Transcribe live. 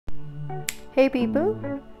Hey people,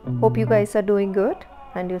 hope you guys are doing good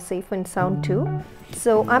and you're safe and sound too.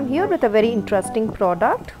 So I'm here with a very interesting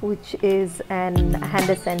product which is an hand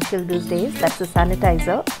essential these days, that's a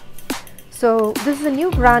sanitizer. So this is a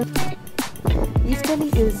new brand. Easterly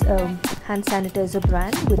is a hand sanitizer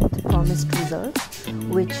brand with promised results,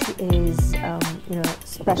 which is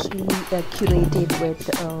specially curated with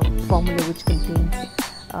a formula which contains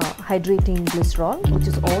hydrating glycerol, which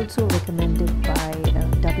is also recommended by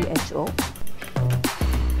WHO.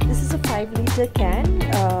 This is a 5-liter can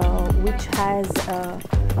which has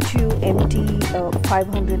two empty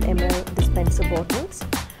 500 ml dispenser bottles.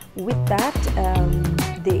 With that,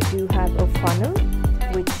 they do have a funnel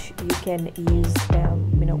which you can use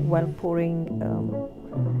while pouring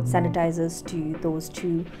sanitizers to those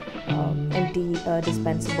two empty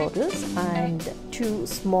dispenser bottles, and two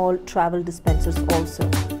small travel dispensers also.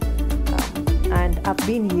 And I've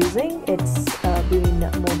been using it's been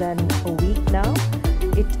more than a week now.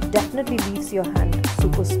 It definitely leaves your hand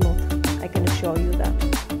super smooth, I can assure you that.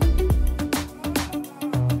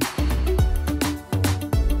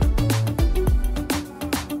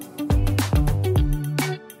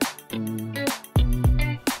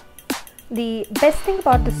 The best thing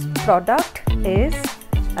about this product is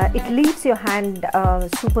it leaves your hand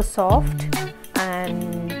super soft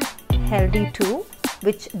and healthy too,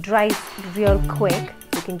 which dries real quick.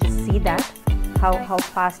 You can just see that how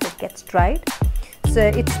fast it gets dried. So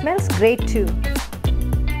it smells great too.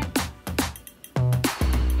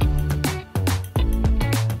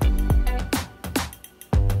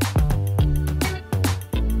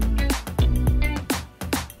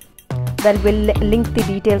 Well, we'll link the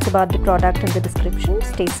details about the product in the description.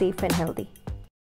 Stay safe and healthy.